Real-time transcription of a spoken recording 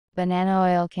Banana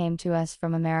oil came to us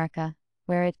from America,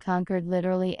 where it conquered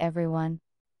literally everyone.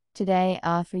 Today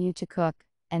I offer you to cook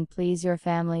and please your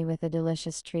family with a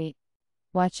delicious treat.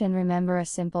 Watch and remember a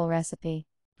simple recipe.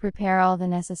 Prepare all the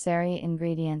necessary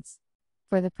ingredients.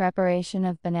 For the preparation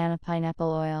of banana pineapple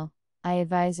oil, I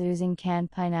advise using canned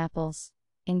pineapples,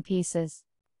 in pieces.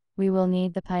 We will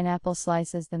need the pineapple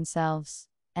slices themselves,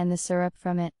 and the syrup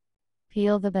from it.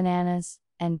 Peel the bananas,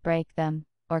 and break them,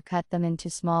 or cut them into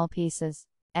small pieces.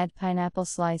 Add pineapple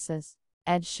slices,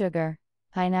 add sugar,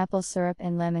 pineapple syrup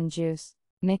and lemon juice.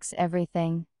 Mix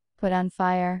everything, put on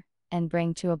fire, and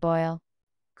bring to a boil.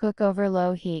 Cook over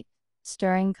low heat,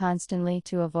 stirring constantly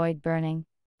to avoid burning.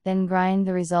 Then grind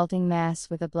the resulting mass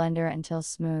with a blender until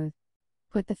smooth.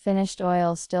 Put the finished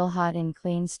oil still hot in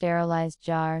clean sterilized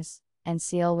jars, and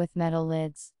seal with metal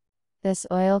lids. This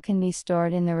oil can be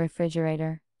stored in the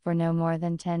refrigerator for no more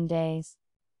than 10 days.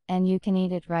 And you can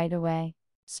eat it right away.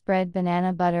 Spread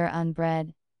banana butter on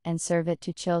bread, and serve it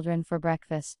to children for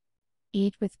breakfast.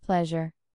 Eat with pleasure.